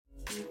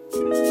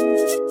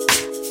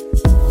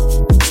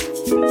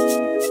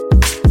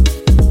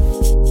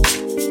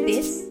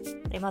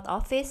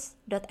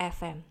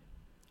remoteoffice.fm,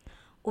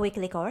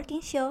 weekly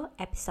coworking show,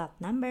 episode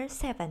number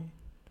 7.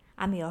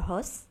 I'm your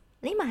host,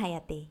 Lima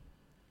Hayati.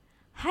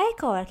 Hi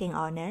coworking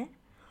owner,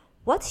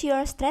 what's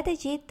your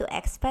strategy to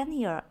expand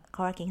your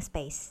coworking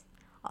space?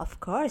 Of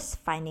course,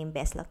 finding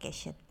best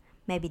location.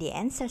 Maybe the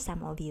answer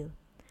some of you.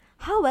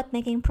 How about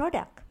making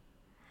product?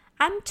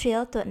 I'm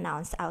thrilled to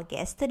announce our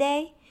guest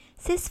today.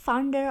 She's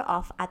founder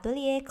of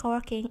Atelier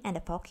Coworking and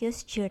the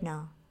Focus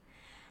Journal.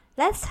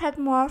 Let's hear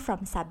more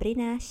from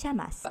Sabrina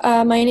Shamas.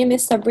 My name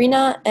is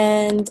Sabrina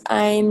and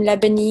I'm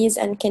Lebanese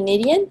and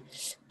Canadian.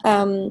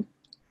 And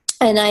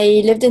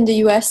I lived in the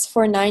US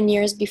for 9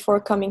 years before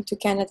coming to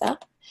Canada.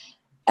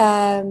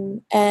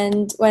 And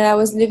when I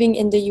was living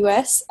in the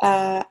US,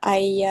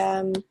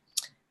 I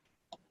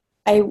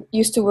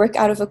used to work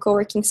out of a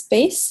co-working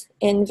space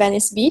in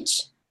Venice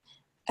Beach.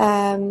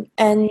 And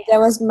that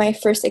was my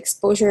first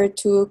exposure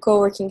to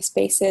co-working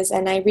spaces.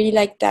 And I really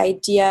liked the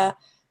idea.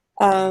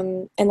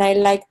 And I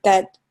liked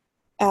that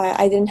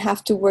I didn't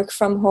have to work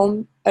from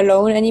home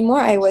alone anymore.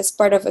 I was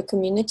part of a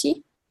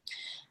community.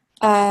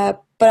 But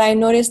I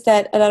noticed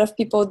that a lot of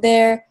people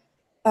there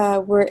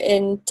were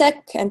in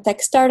tech and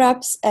tech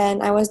startups,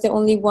 and I was the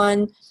only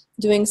one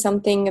doing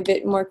something a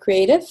bit more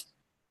creative.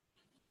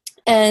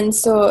 And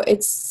so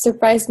it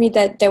surprised me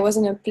that there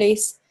wasn't a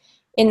place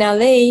in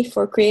LA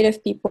for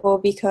creative people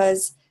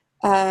because,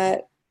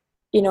 LA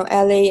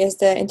is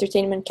the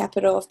entertainment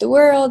capital of the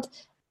world.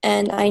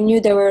 And I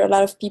knew there were a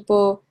lot of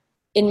people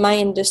in my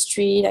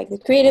industry, like the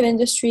creative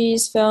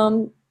industries,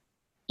 film,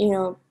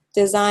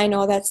 design,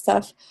 all that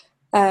stuff,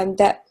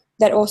 that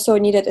also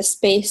needed a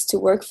space to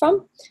work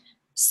from.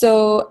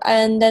 So,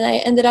 and then I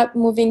ended up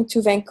moving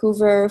to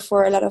Vancouver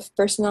for a lot of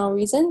personal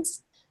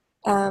reasons.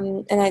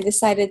 And I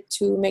decided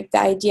to make the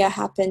idea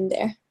happen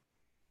there.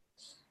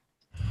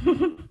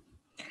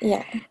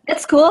 Yeah.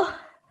 That's cool.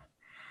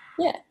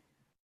 Yeah.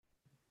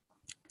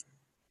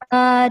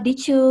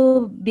 Did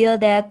you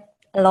build that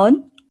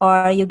alone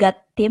or you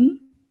got team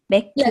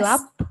back you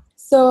up?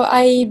 So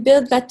I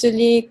built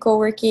Atelier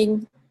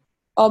Co-working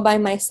all by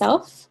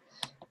myself,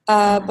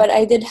 but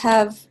I did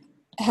have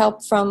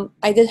help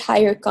I did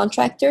hire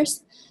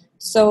contractors.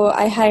 So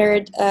I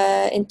hired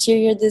an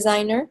interior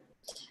designer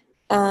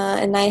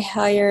and I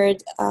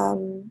hired a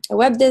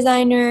web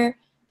designer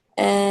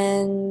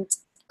and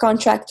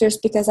contractors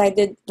because I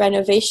did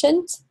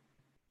renovations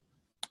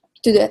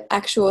to the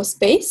actual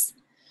space.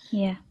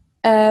 Yeah.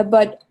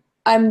 But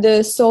I'm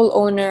the sole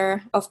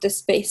owner of the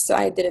space, so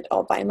I did it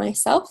all by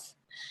myself.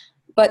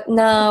 But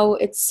now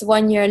it's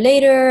 1 year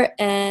later,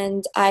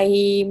 and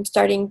I'm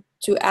starting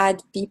to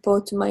add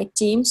people to my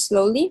team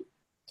slowly,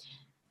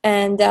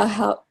 and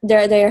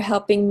they're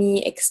helping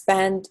me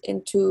expand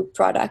into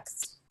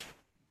products.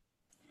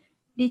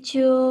 Did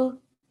you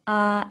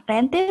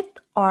rent it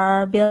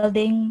or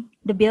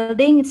the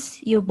buildings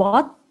you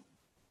bought?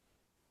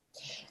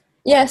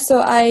 Yeah,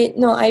 so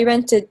I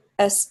rented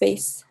a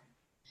space.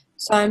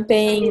 So I'm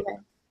paying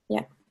rent.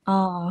 Yeah.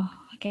 Oh,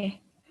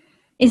 okay.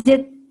 Is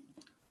it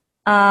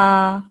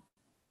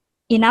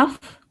enough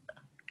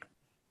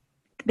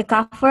to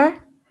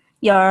cover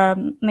your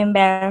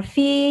member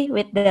fee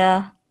with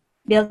the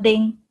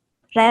building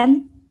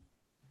rent?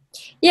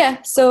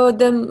 Yeah, so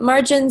the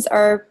margins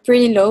are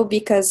pretty low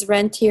because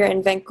rent here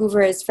in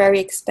Vancouver is very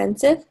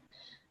expensive.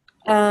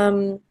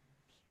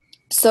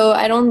 So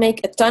I don't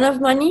make a ton of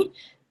money,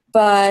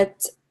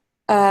 but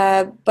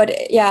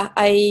yeah,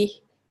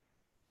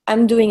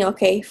 I'm doing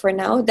okay for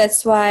now.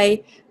 That's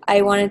why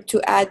I wanted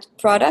to add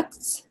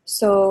products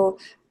so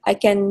I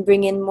can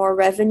bring in more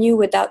revenue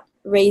without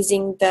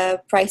raising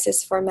the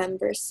prices for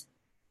members.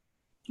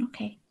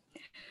 Okay.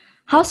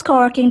 How's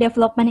co-working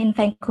development in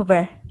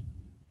Vancouver?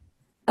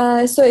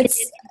 So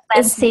it's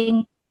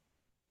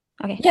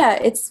okay. Yeah,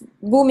 it's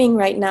booming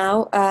right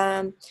now.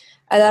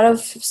 A lot of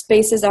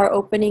spaces are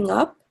opening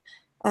up.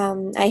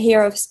 I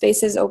hear of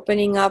spaces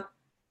opening up,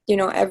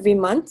 every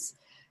month.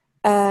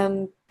 Yeah,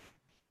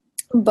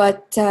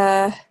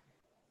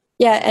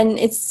 and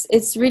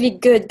it's really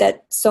good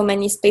that so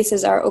many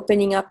spaces are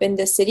opening up in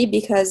the city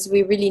because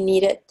we really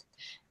need it.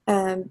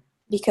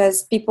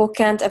 Because people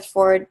can't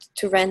afford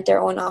to rent their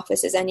own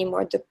offices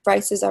anymore. The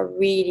prices are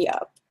really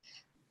up,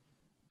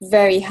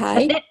 very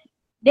high. But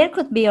there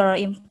could be your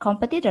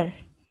competitor.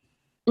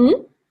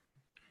 Mm-hmm.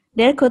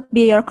 There could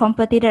be your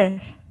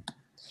competitor.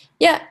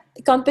 Yeah,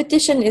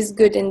 competition is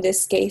good in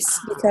this case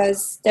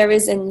because there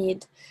is a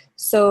need.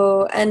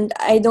 So, and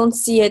I don't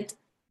see it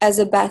as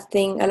a bad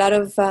thing. A lot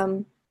of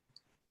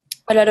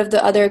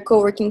the other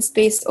co-working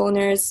space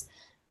owners,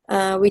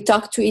 we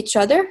talk to each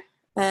other.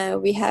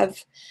 We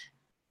have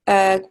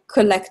a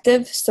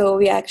collective, so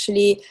we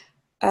actually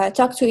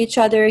talk to each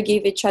other,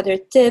 give each other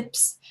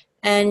tips,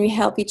 and we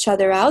help each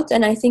other out.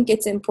 And I think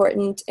it's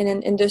important in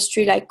an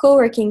industry like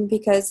co-working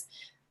because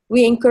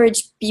we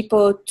encourage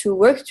people to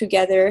work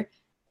together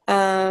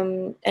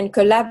and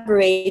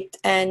collaborate,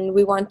 and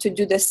we want to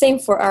do the same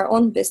for our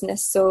own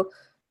business. So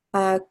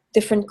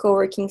different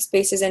co-working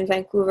spaces in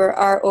Vancouver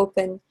are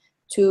open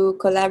to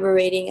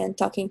collaborating and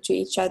talking to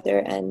each other,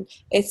 and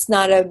it's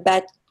not a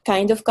bad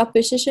kind of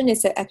competition.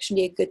 It's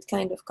actually a good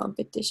kind of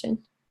competition.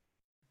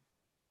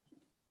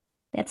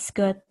 That's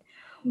good.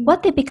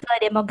 What typical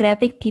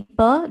demographic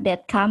people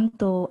that come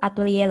to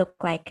Atelier look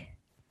like?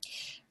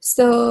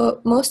 So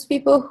most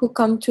people who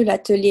come to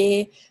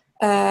L'Atelier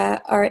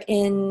are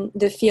in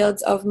the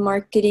fields of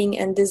marketing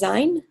and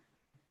design.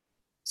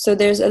 So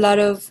there's a lot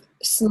of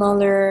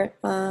smaller,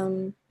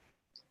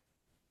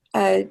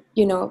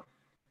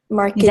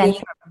 marketing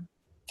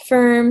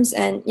firms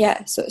and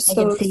so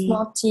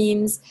small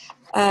teams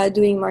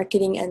doing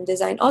marketing and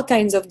design, all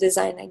kinds of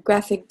design, like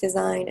graphic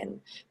design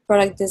and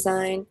product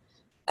design.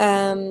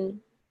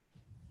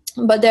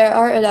 But there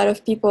are a lot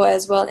of people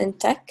as well in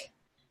tech,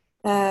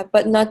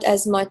 but not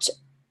as much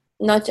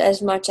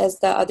as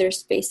the other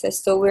spaces.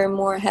 So we're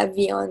more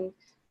heavy on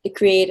the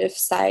creative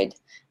side.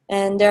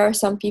 And there are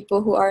some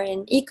people who are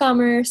in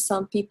e-commerce,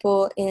 some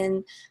people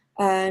in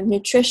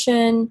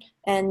nutrition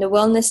and the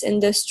wellness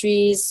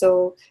industries.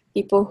 So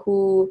people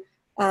who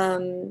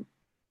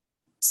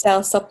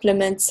sell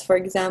supplements, for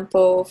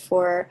example,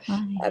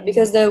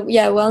 because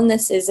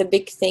wellness is a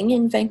big thing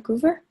in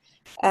Vancouver.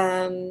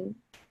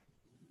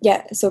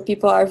 So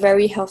people are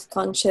very health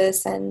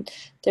conscious, and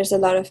there's a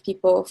lot of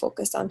people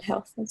focused on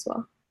health as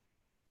well.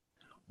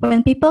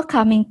 When people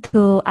coming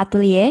to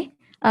Atelier,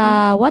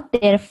 what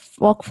their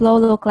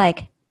workflow look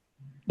like?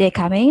 They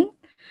coming,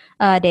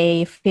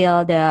 they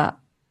fill the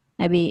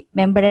maybe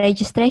member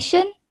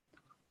registration,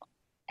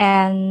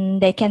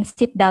 and they can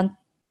sit down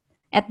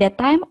at that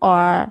time,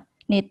 or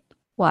need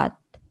what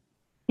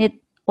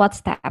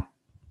step?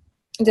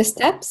 The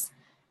steps?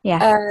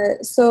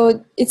 Yeah.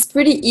 So it's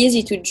pretty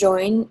easy to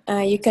join.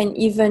 You can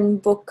even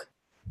book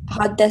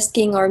hot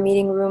desking or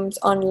meeting rooms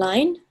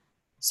online,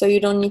 so you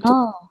don't need to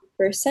come in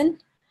person.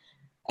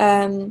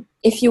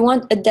 If you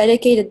want a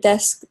dedicated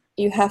desk,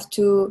 you have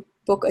to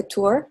book a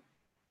tour,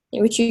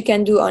 which you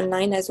can do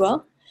online as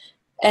well.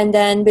 And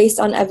then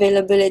based on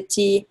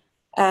availability,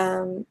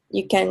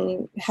 you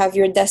can have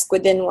your desk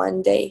within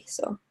one day.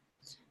 So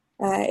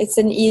it's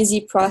an easy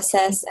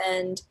process,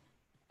 and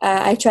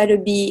I try to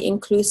be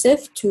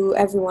inclusive to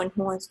everyone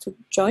who wants to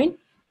join.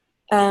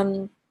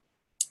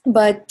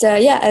 But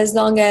as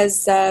long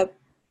as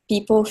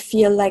people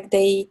feel like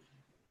they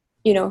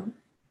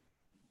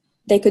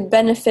could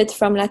benefit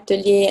from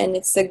L'Atelier and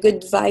it's a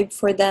good vibe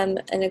for them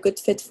and a good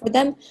fit for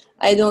them,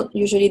 I don't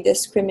usually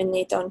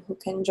discriminate on who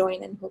can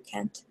join and who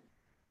can't.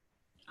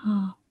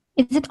 Oh.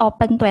 Is it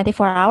open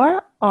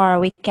 24-hour or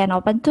weekend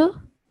open too?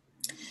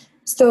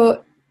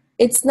 So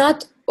it's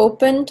not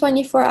open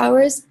 24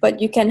 hours, but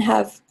you can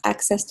have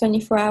access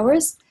 24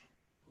 hours.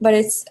 But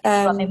it's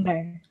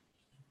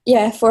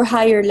for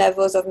higher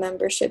levels of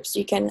memberships,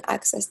 you can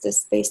access the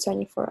space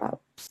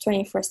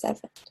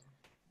 24/7.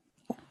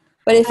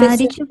 But if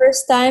it's your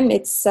first time,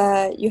 it's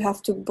you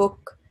have to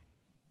book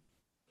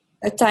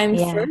a time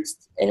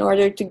first in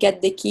order to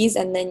get the keys,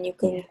 and then you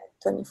can have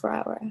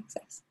 24-hour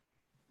access.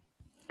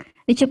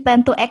 Did you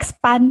plan to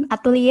expand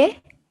Atelier?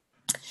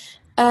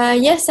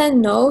 Yes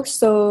and no.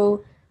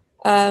 So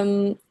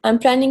I'm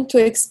planning to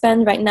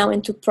expand right now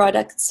into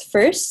products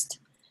first,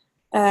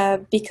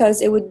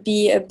 because it would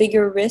be a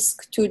bigger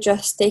risk to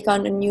just take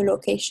on a new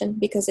location,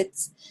 because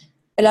it's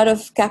a lot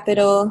of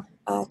capital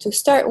to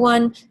start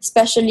one,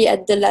 especially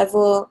at the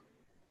level,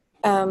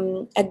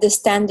 at the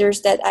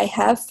standards that I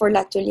have for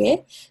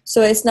L'Atelier.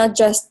 So it's not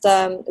just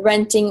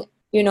renting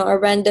a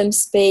random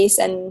space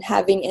and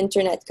having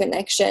internet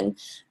connection.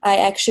 I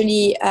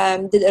actually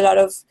did a lot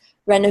of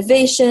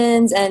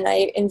renovations, and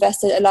I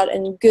invested a lot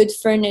in good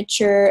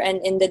furniture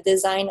and in the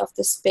design of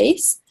the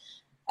space.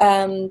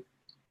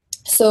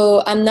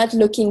 So I'm not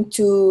looking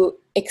to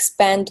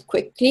expand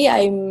quickly.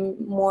 I'm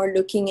more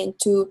looking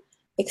into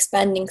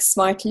expanding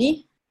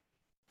smartly.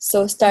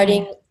 So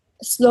starting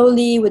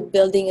slowly with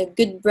building a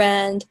good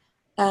brand,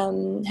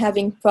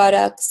 having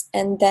products,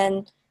 and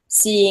then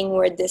seeing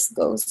where this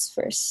goes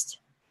first.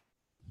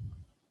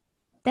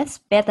 That's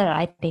better,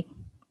 I think.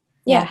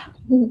 Yeah.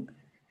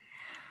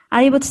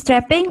 Are you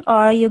bootstrapping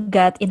or you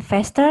got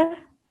investor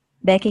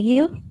backing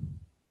you?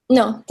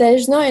 No,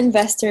 there's no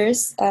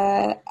investors.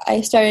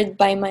 I started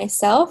by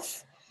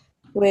myself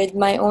with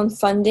my own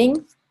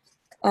funding,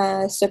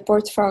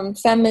 support from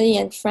family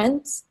and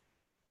friends.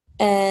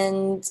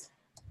 And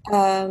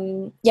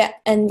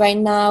and right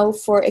now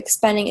for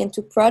expanding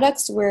into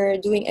products, we're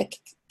doing a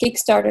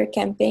Kickstarter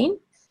campaign.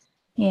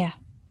 Yeah.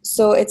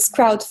 So it's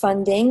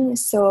crowdfunding.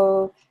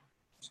 So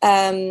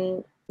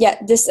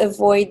this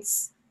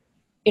avoids,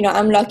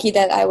 I'm lucky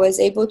that I was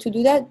able to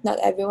do that. Not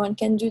everyone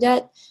can do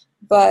that,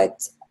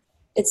 but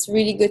it's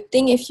really good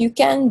thing if you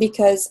can,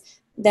 because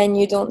then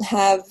you don't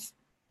have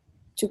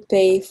to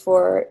pay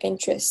for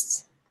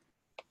interest.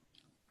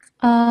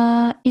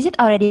 Is it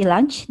already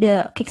launched,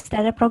 the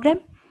Kickstarter program?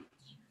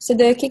 So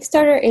the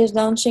Kickstarter is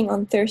launching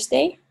on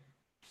Thursday.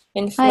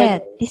 This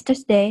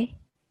Thursday.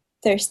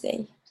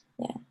 Thursday,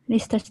 yeah.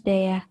 This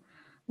Thursday, yeah.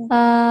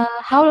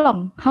 How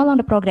long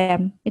the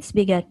program? It's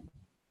bigger.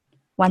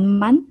 1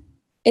 month?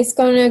 It's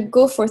gonna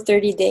go for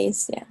 30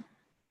 days, yeah.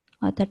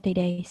 30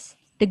 days.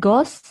 The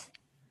goals,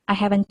 I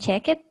haven't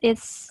checked it.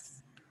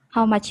 It's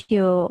how much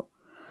you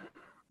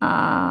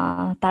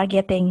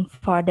targeting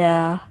for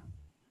the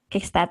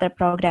Kickstarter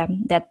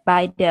program that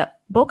buy the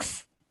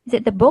books? Is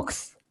it the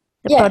books,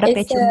 the Yeah, product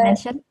that you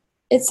mentioned?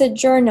 it's a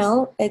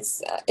journal.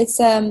 It's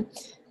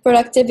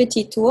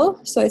productivity tool.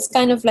 So it's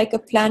kind of like a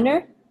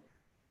planner.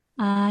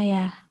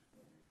 Yeah.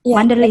 Yeah,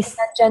 like Wonderlist.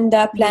 an agenda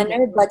Really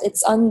planner, cool. but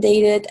it's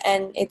undated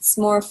and it's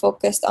more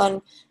focused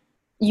on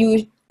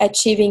you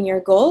achieving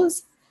your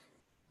goals.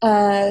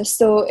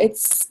 So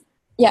it's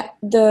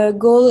the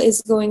goal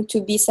is going to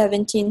be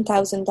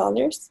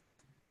 $17,000.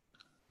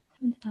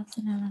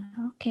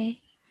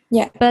 Okay.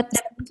 Yeah, But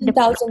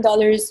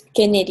 $17,000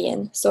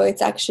 Canadian. So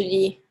it's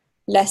actually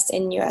less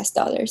in US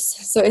dollars.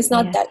 So it's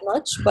not yeah. that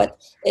much, but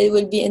it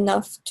will be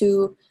enough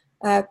to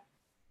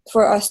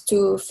for us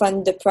to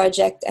fund the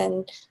project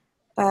and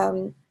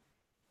um,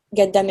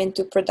 get them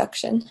into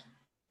production.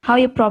 How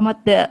you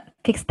promote the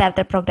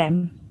Kickstarter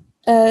program?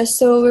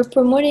 So we're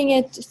promoting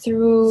it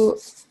through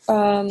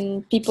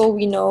people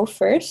we know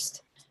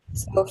first,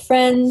 so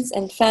friends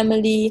and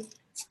family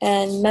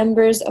and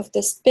members of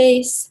the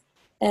space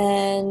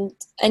and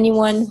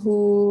anyone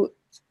who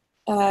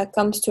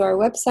comes to our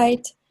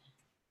website.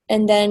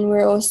 And then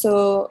we're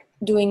also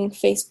doing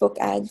Facebook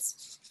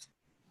ads.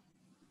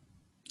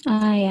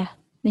 Yeah,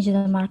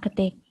 digital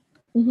marketing.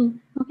 Mm-hmm.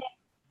 Okay.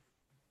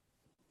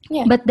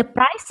 Yeah. But the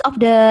price of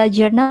the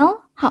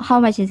journal, how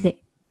much is it?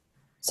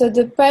 So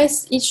the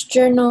price each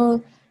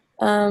journal,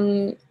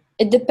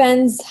 it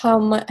depends how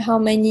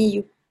many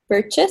you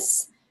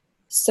purchase.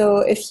 So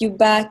if you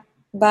buy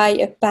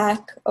a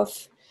pack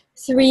of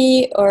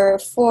 3 or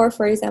 4,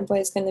 for example,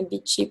 it's going to be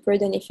cheaper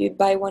than if you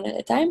buy one at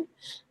a time.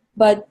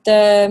 But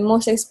the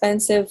most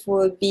expensive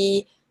will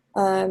be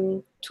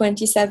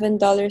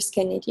 $27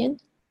 Canadian.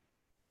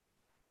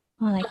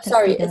 Oh, like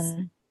Sorry,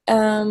 $30.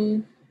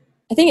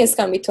 I think it's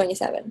going to be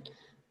 27.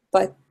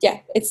 But yeah,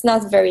 it's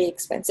not very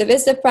expensive.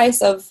 It's the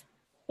price of,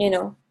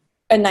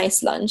 a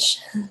nice lunch.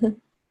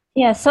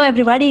 Yeah, so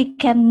everybody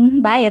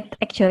can buy it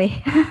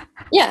actually.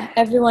 Yeah,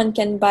 everyone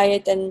can buy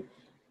it, and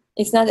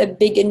it's not a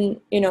big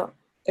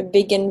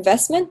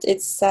investment.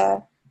 It's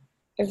a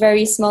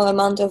very small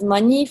amount of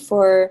money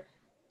for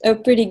a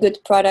pretty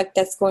good product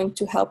that's going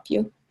to help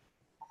you.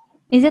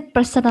 Is it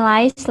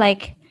personalized,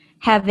 like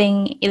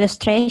having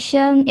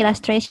illustration,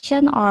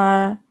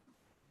 or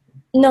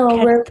No,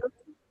 character?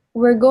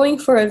 we're going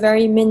for a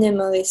very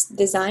minimalist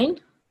design.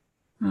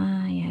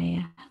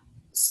 Yeah.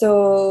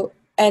 So,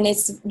 and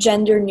it's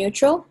gender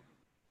neutral.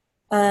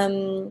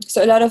 So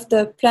a lot of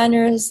the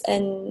planners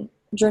and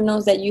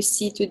journals that you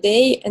see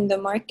today in the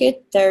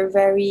market, they're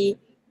very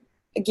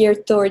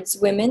geared towards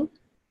women.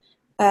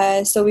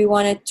 So we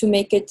wanted to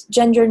make it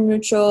gender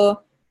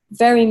neutral,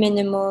 very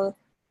minimal,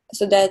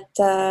 so that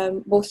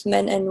both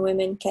men and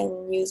women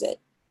can use it.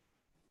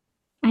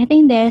 I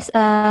think there's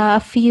a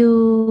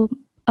few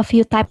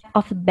type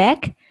of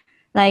bag,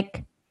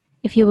 like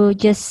if you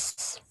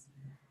just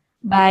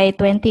buy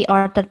 $20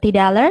 or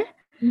 $30,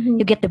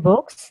 you get the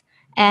books.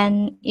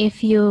 And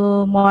if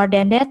you more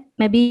than that,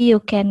 maybe you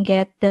can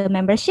get the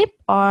membership,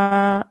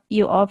 or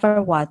you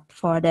offer what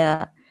for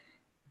the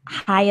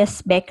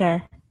highest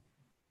backer.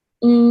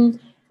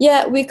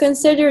 Yeah, we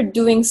considered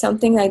doing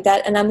something like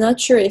that, and I'm not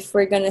sure if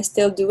we're gonna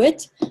still do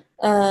it,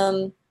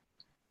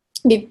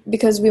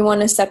 because we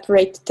want to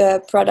separate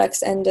the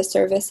products and the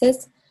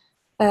services.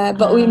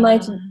 But we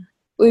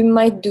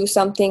might do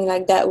something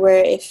like that,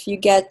 where if you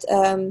get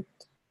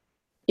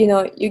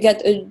you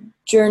get a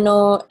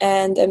journal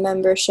and a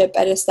membership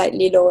at a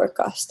slightly lower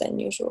cost than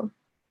usual.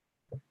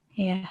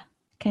 Yeah,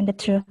 kind of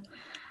true.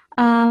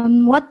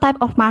 What type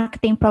of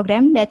marketing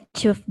program that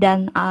you've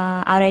done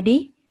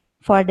already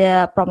for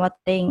the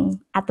promoting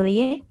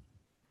atelier?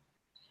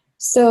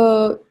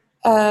 So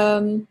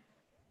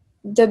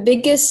the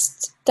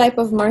biggest type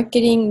of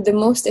marketing, the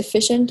most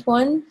efficient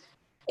one,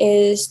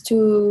 is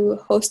to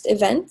host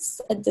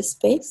events at the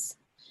space.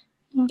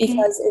 Okay.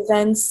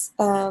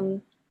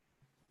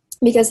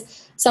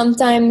 Because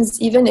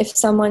sometimes even if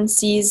someone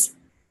sees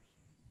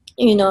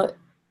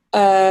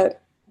a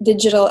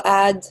digital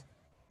ad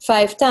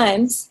 5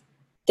 times,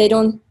 they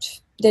don't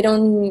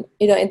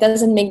it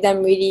doesn't make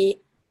them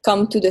really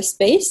come to the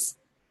space.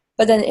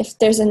 But then if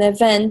there's an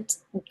event,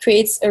 it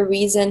creates a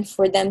reason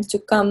for them to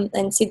come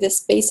and see the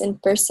space in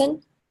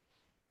person.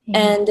 Yeah.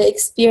 And the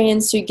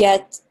experience you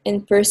get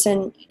in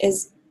person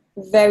is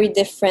very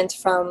different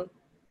from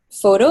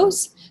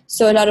photos.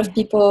 So a lot of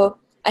people,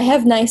 I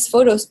have nice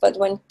photos, but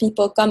when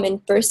people come in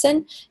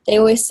person, they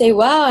always say,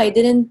 wow, I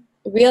didn't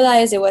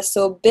realize it was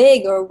so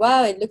big, or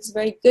wow, it looks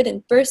very good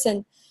in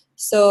person.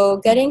 So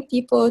getting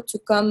people to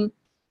come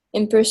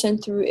in person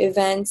through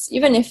events,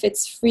 even if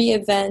it's free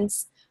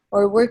events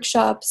or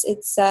workshops,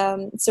 it's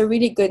a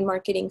really good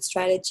marketing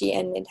strategy,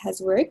 and it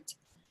has worked.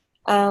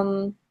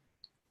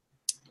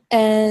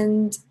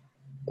 And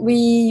we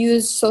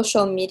use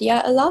social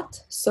media a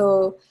lot.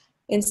 So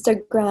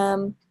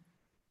Instagram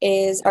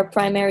is our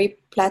primary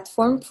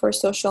platform for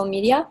social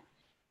media.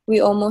 We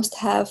almost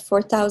have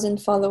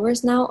 4,000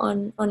 followers now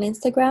on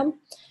Instagram.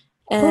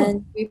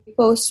 And we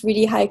post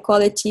really high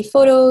quality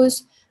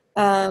photos.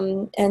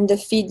 and the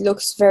feed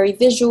looks very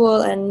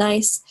visual and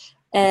nice,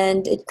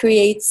 and it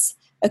creates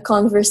a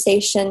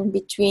conversation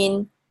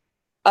between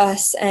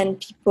us and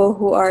people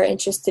who are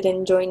interested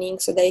in joining,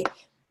 so they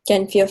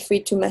can feel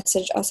free to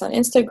message us on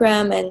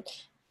Instagram,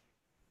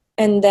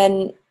 and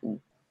then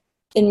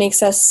it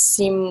makes us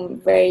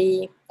seem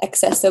very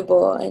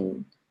accessible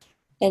and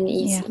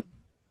easy.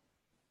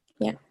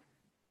 Yeah.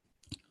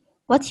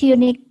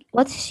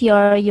 What's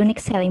your unique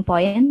selling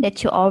point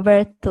that you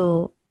offer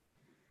to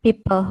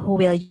people who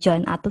will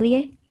join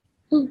Atelier?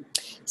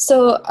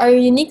 So our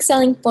unique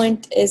selling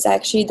point is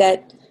actually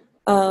that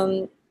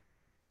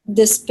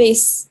the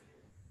space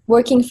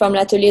working from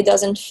L'Atelier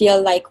doesn't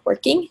feel like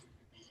working.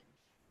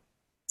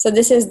 So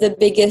this is the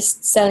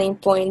biggest selling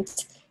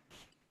point.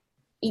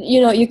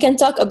 You can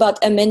talk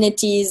about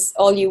amenities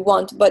all you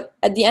want, but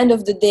at the end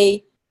of the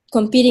day,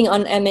 competing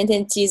on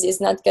amenities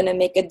is not going to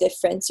make a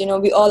difference.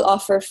 We all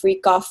offer free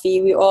coffee,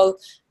 we all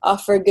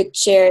offer good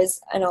chairs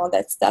and all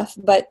that stuff.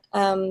 But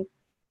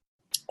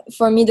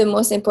for me, the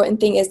most important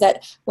thing is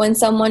that when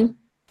someone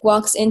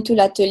walks into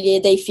L'Atelier,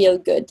 they feel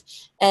good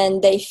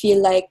and they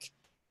feel like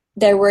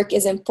their work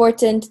is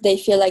important. They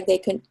feel like they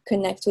can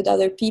connect with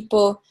other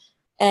people,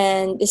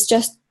 and it's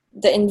just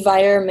the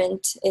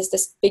environment is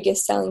the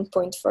biggest selling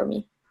point for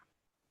me.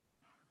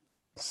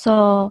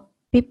 So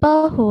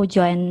people who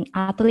join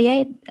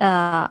Atelier,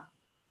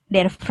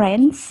 their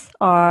friends,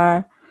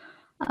 or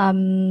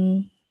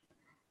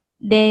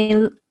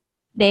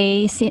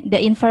they see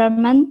the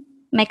environment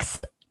makes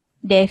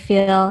they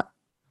feel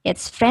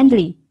it's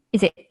friendly.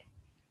 Is it?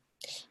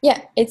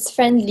 Yeah, it's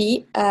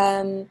friendly,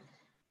 and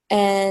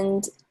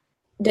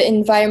the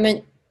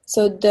environment.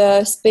 So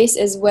the space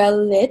is well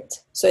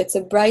lit. So it's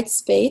a bright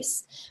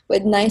space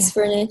with nice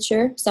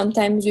furniture.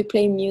 Sometimes we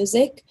play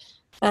music.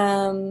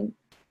 I'm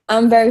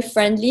very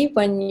friendly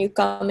when you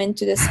come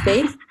into the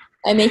space.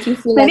 I make you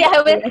feel Maybe like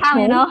I will you're at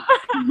come. home.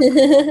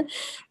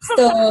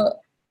 So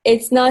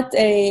it's not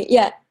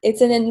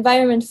it's an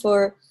environment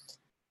for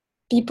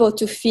people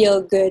to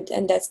feel good,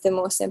 and that's the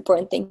most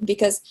important thing,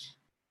 because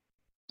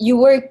you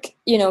work,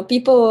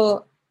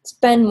 people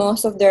spend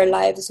most of their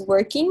lives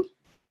working.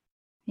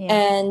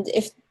 And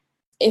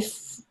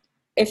if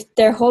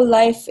their whole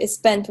life is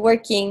spent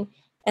working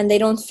and they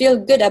don't feel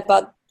good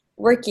about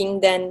working,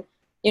 then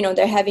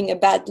they're having a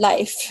bad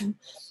life.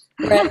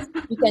 Whereas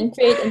you can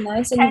create a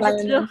nice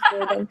environment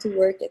for them to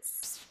work, it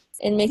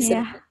makes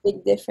a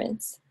big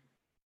difference.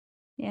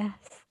 Yes,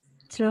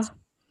 true.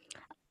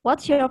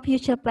 What's your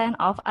future plan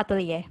of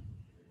Atelier?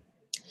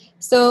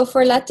 So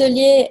for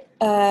L'Atelier,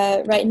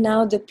 right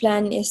now the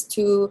plan is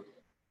to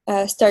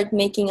start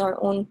making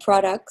our own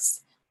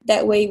products.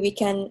 That way we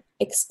can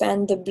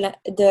expand the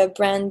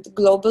brand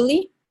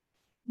globally.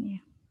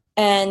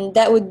 And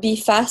that would be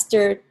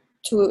faster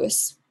to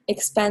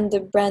expand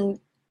the brand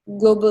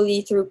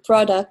globally through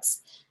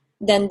products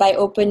than by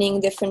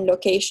opening different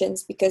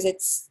locations, because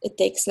it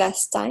takes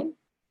less time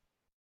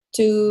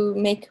to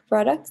make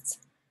products.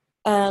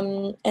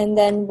 And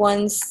then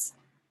once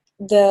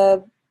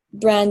the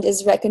brand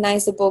is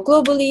recognizable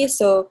globally,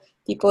 so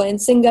people in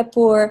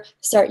Singapore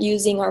start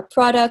using our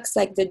products,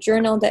 like the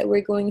journal that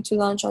we're going to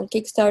launch on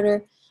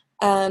Kickstarter,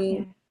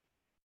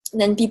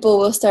 then people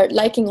will start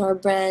liking our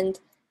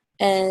brand,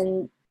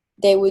 and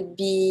they would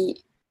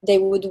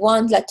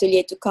want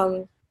L'Atelier to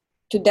come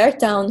to their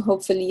town,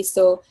 hopefully.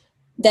 So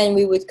then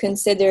we would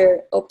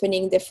consider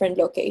opening different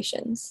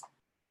locations.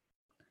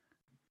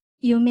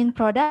 You mean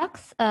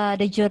products,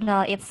 the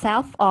journal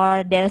itself,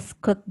 or there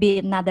could be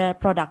another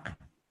product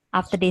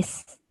after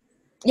this?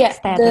 Yeah,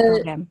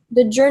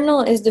 the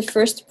journal is the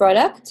first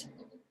product,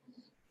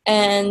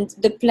 and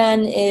the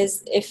plan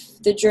is, if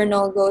the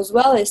journal goes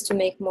well, is to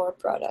make more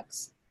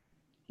products.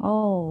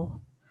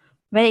 Oh,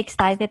 very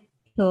excited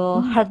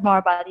to hear more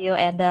about you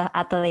and the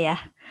Atelier.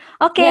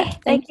 Okay,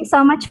 thank you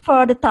so much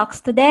for the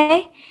talks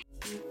today.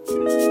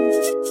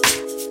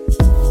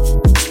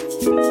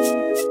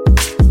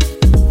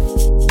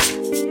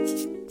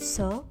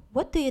 So,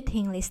 what do you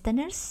think,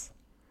 listeners?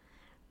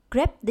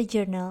 Grab the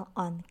journal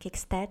on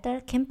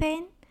Kickstarter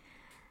campaign,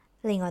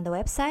 link on the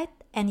website,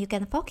 and you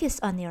can focus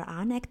on your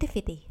own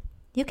activity.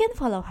 You can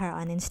follow her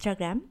on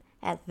Instagram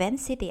at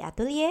Vancity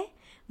Atelier,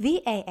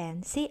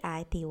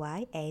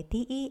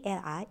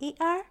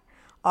 VANCITYATELIER,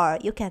 or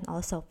you can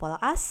also follow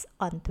us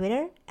on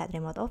Twitter at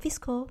Remote Office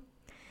Co.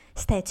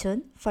 Stay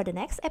tuned for the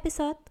next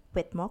episode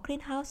with more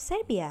Greenhouse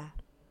Serbia.